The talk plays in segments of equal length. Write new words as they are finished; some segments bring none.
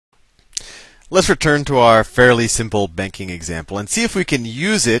Let's return to our fairly simple banking example and see if we can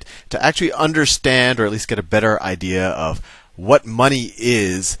use it to actually understand or at least get a better idea of what money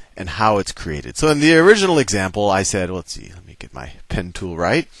is and how it's created. So in the original example, I said, well, let's see, let me get my pen tool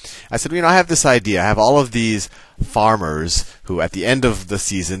right. I said, I have this idea. I have all of these farmers who at the end of the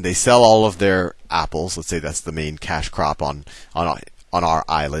season, they sell all of their apples. Let's say that's the main cash crop on our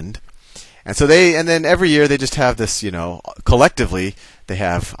island. And so and then every year they just have this, collectively they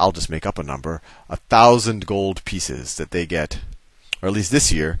have, I'll just make up a number, 1,000 gold pieces that they get, or at least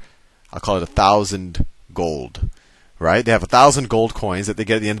this year, I'll call it 1,000 gold, right? They have 1,000 gold coins that they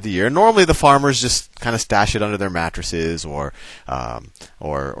get at the end of the year. Normally the farmers just kind of stash it under their mattresses or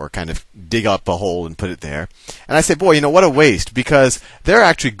kind of dig up a hole and put it there. And I say, boy, what a waste, because there are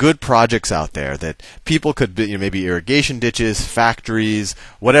actually good projects out there that people could, maybe irrigation ditches, factories,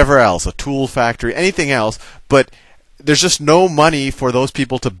 whatever else, a tool factory, anything else, but there's just no money for those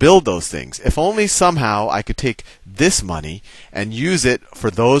people to build those things. If only somehow I could take this money and use it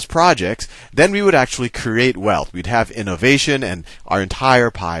for those projects, then we would actually create wealth. We'd have innovation and our entire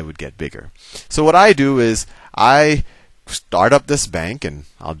pie would get bigger. So what I do is I start up this bank, and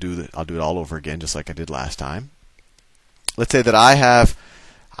I'll do it all over again just like I did last time. Let's say that I have,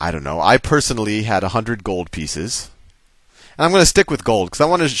 I personally had 100 gold pieces. And I'm going to stick with gold because I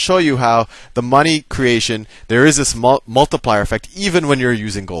want to show you how the money creation, there is this multiplier effect even when you're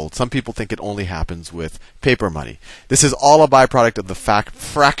using gold. Some people think it only happens with paper money. This is all a byproduct of the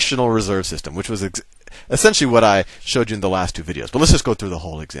fractional reserve system, which was essentially what I showed you in the last two videos. But let's just go through the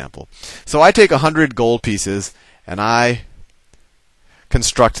whole example. So I take 100 gold pieces and I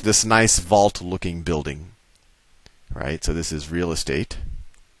construct this nice vault-looking building. Right? So this is real estate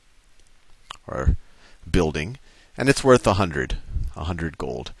or building. And it's worth 100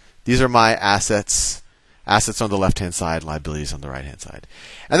 gold. These are my assets on the left-hand side, liabilities on the right-hand side.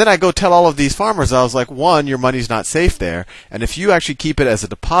 And then I go tell all of these farmers, I was like, one, your money's not safe there, and if you actually keep it as a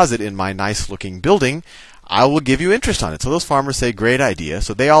deposit in my nice-looking building, I will give you interest on it. So those farmers say, great idea.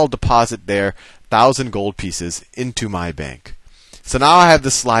 So they all deposit their 1,000 gold pieces into my bank. So now I have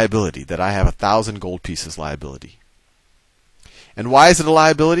this liability, that I have 1,000 gold pieces liability. And why is it a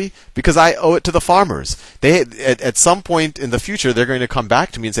liability? Because I owe it to the farmers. At some point in the future, they're going to come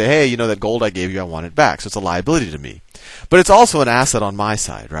back to me and say, hey, that gold I gave you, I want it back. So it's a liability to me. But it's also an asset on my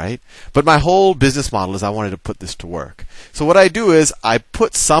side, right? But my whole business model is I wanted to put this to work. So what I do is I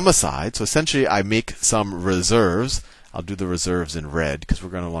put some aside. So essentially I make some reserves. I'll do the reserves in red because we're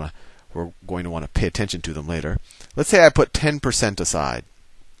going to want to pay attention to them later. Let's say I put 10% aside.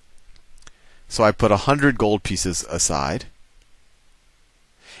 So I put 100 gold pieces aside.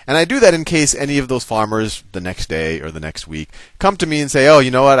 And I do that in case any of those farmers the next day or the next week come to me and say, oh,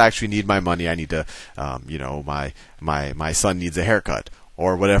 you know what, I actually need my money. I need to, my son needs a haircut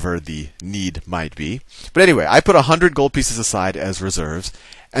or whatever the need might be. But anyway, I put 100 gold pieces aside as reserves.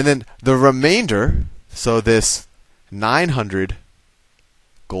 And then the remainder, so this 900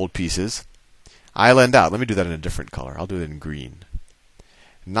 gold pieces, I lend out. Let me do that in a different color. I'll do it in green.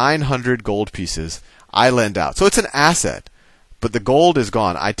 900 gold pieces I lend out. So it's an asset. But the gold is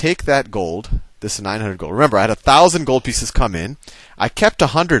gone. I take that gold, this 900 gold. Remember, I had 1,000 gold pieces come in. I kept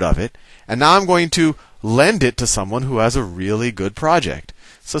 100 of it, and now I'm going to lend it to someone who has a really good project.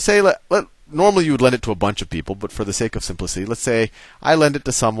 So say, normally you would lend it to a bunch of people, but for the sake of simplicity, let's say I lend it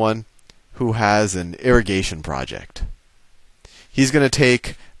to someone who has an irrigation project. He's going to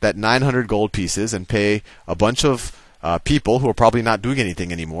take that 900 gold pieces and pay a bunch of people who are probably not doing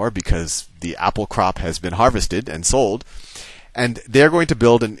anything anymore because the apple crop has been harvested and sold. And they're going to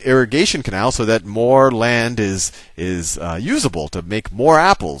build an irrigation canal so that more land is usable to make more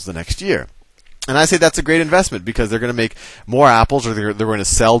apples the next year. And I say that's a great investment because they're going to make more apples, or they're going to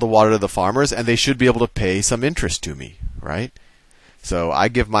sell the water to the farmers, and they should be able to pay some interest to me, right? So I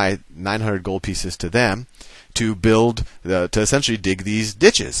give my 900 gold pieces to them to to essentially dig these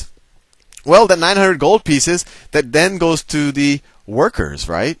ditches. Well, that 900 gold pieces, that then goes to the workers,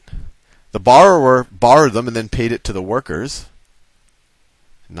 right? The borrower borrowed them and then paid it to the workers.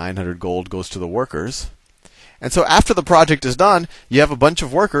 900 gold goes to the workers. And so after the project is done, you have a bunch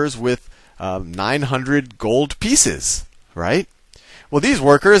of workers with 900 gold pieces, right? Well, these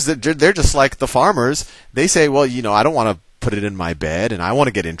workers, they're just like the farmers. They say, well, I don't want to put it in my bed, and I want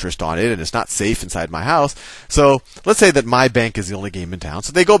to get interest on it, and it's not safe inside my house. So let's say that my bank is the only game in town.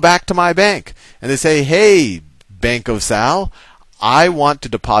 So they go back to my bank, and they say, hey, Bank of Sal, I want to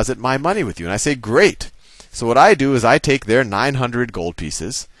deposit my money with you. And I say, great. So what I do is I take their 900 gold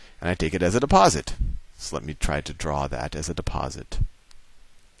pieces and I take it as a deposit. So let me try to draw that as a deposit.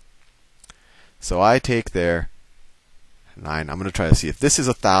 So I take their I'm going to try to see if this is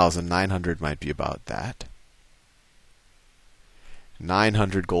 1,000. 900 might be about that.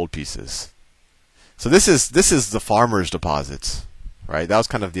 900 gold pieces. So this is the farmer's deposits, right? That was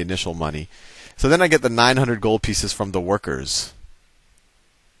kind of the initial money. So then I get the 900 gold pieces from the workers.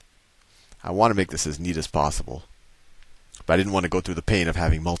 I want to make this as neat as possible, but I didn't want to go through the pain of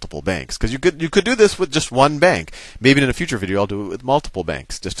having multiple banks, because you could do this with just one bank. Maybe in a future video I'll do it with multiple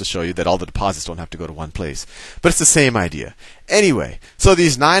banks, just to show you that all the deposits don't have to go to one place. But it's the same idea. Anyway, so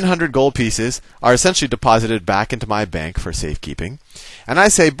these 900 gold pieces are essentially deposited back into my bank for safekeeping, and I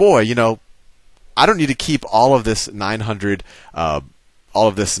say, boy, I don't need to keep all of this 900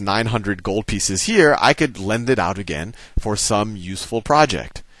 gold pieces here. I could lend it out again for some useful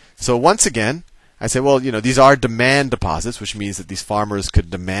project. So once again, I say, well, these are demand deposits, which means that these farmers could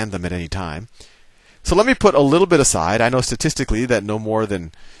demand them at any time. So let me put a little bit aside. I know statistically that no more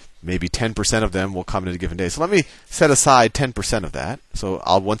than maybe 10% of them will come in a given day. So let me set aside 10% of that. So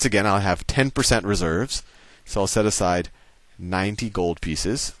I'll have 10% reserves. So I'll set aside 90 gold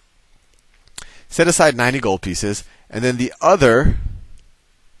pieces. Set aside 90 gold pieces, and then the other,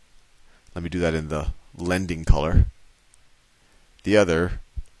 let me do that in the lending color. The other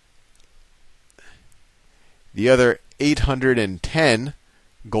 810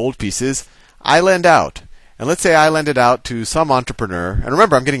 gold pieces I lend out. And let's say I lend it out to some entrepreneur. And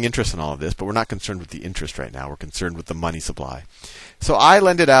remember, I'm getting interest in all of this, but we're not concerned with the interest right now. We're concerned with the money supply. So I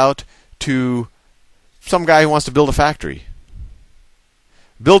lend it out to some guy who wants to build a factory.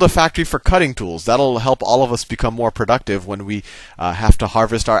 Build a factory for cutting tools. That'll help all of us become more productive when we have to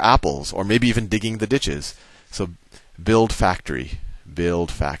harvest our apples, or maybe even digging the ditches. So build factory.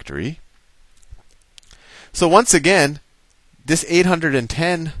 Build factory. So once again, this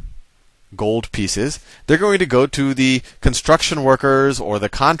 810 gold pieces, they're going to go to the construction workers or the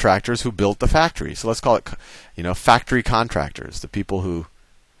contractors who built the factory. So let's call it, factory contractors, the people who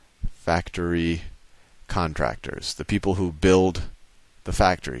build the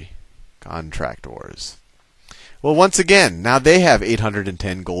factory, contractors. Well, once again, now they have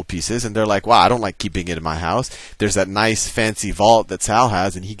 810 gold pieces, and they're like, wow, I don't like keeping it in my house. There's that nice fancy vault that Sal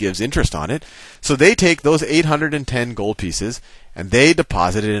has, and he gives interest on it. So they take those 810 gold pieces, and they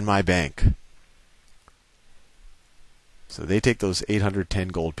deposit it in my bank. So they take those 810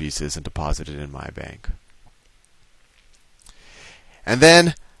 gold pieces and deposit it in my bank. And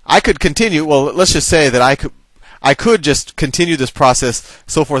then I could continue. Well, let's just say that I could just continue this process,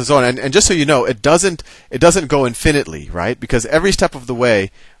 so forth and so on. And just so you know, it doesn't go infinitely, right? Because every step of the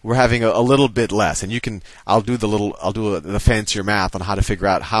way, we're having a little bit less. And I'll do the fancier math on how to figure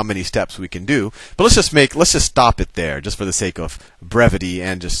out how many steps we can do. But let's just stop it there, just for the sake of brevity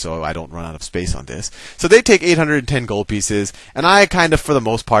and just so I don't run out of space on this. So they take 810 gold pieces, and I kind of, for the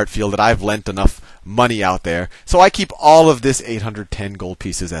most part, feel that I've lent enough money out there. So I keep all of this 810 gold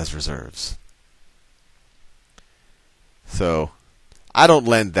pieces as reserves. So I don't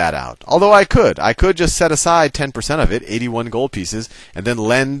lend that out. Although I could just set aside 10% of it, 81 gold pieces, and then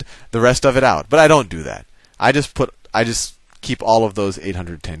lend the rest of it out. But I don't do that. I just keep all of those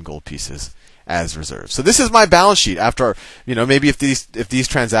 810 gold pieces as reserves. So this is my balance sheet after, maybe if these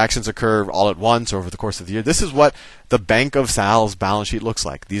transactions occur all at once or over the course of the year, this is what the Bank of Sal's balance sheet looks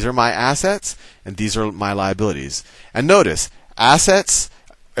like. These are my assets and these are my liabilities. And notice, assets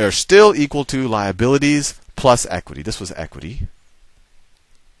are still equal to liabilities plus equity. This was equity.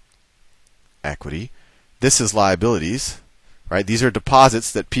 Equity. This is liabilities, right? These are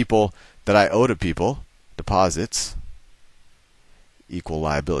deposits that I owe to people. Deposits equal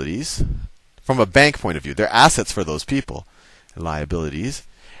liabilities. From a bank point of view, they're assets for those people. Liabilities.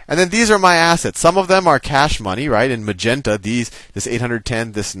 And then these are my assets. Some of them are cash money, right? In magenta, this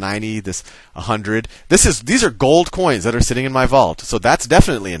 810, this 90, this 100. These are gold coins that are sitting in my vault. So that's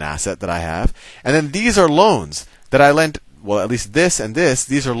definitely an asset that I have. And then these are loans that I lent, well, at least this and this,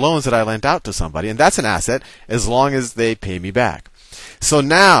 these are loans that I lent out to somebody. And that's an asset as long as they pay me back. So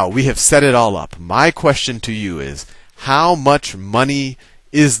now we have set it all up. My question to you is, how much money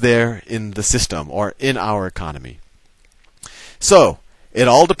is there in the system or in our economy? So, it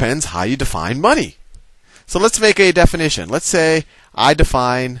all depends how you define money. So let's make a definition. Let's say I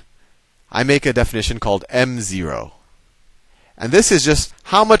make a definition called M0. And this is just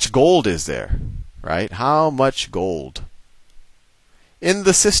how much gold is there, right? How much gold in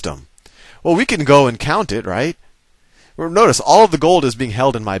the system? Well, we can go and count it, right? Notice all of the gold is being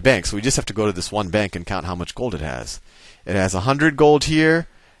held in my bank, so we just have to go to this one bank and count how much gold it has. It has 100 gold here,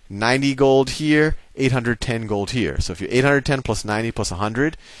 90 gold here, 810 gold here. So if you 810 plus 90 plus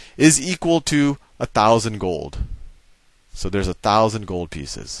 100 is equal to 1,000 gold. So there's 1,000 gold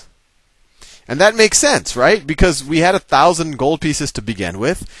pieces. And that makes sense, right? Because we had 1,000 gold pieces to begin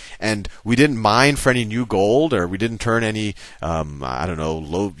with, and we didn't mine for any new gold, or we didn't turn any,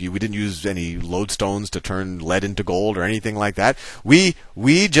 we didn't use any lodestones to turn lead into gold or anything like that. We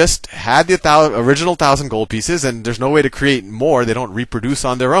just had the original 1,000 gold pieces, and there's no way to create more. They don't reproduce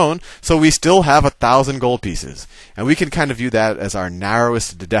on their own, so we still have 1,000 gold pieces. And we can kind of view that as our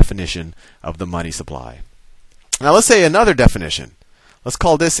narrowest definition of the money supply. Now let's say another definition. Let's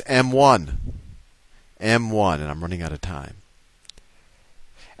call this M1. M1, and I'm running out of time.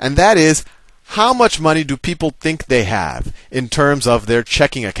 And that is, how much money do people think they have in terms of their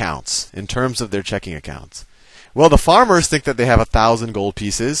checking accounts? Well, the farmers think that they have 1,000 gold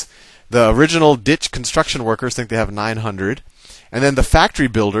pieces. The original ditch construction workers think they have 900. And then the factory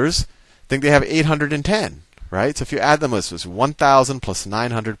builders think they have 810. Right? So if you add them, it's 1,000 plus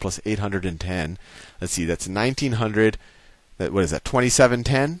 900 plus 810. Let's see, that's 1,900. What is that,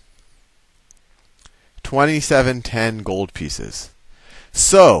 2710? 2710 gold pieces.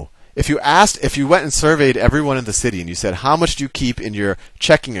 So, if you went and surveyed everyone in the city and you said, how much do you keep in your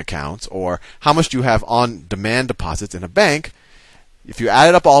checking accounts, or how much do you have on demand deposits in a bank, if you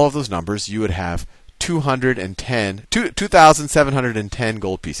added up all of those numbers, you would have 2,710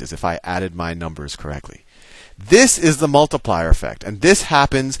 gold pieces, if I added my numbers correctly. This is the multiplier effect, and this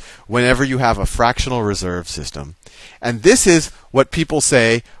happens whenever you have a fractional reserve system. And this is what people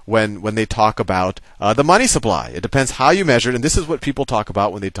say when they talk about the money supply. It depends how you measure it, and this is what people talk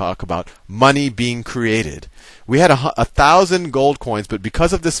about when they talk about money being created. We had 1,000 gold coins, but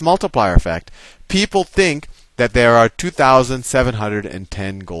because of this multiplier effect, people think that there are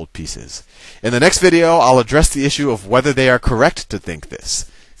 2,710 gold pieces. In the next video, I'll address the issue of whether they are correct to think this.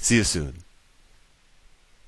 See you soon.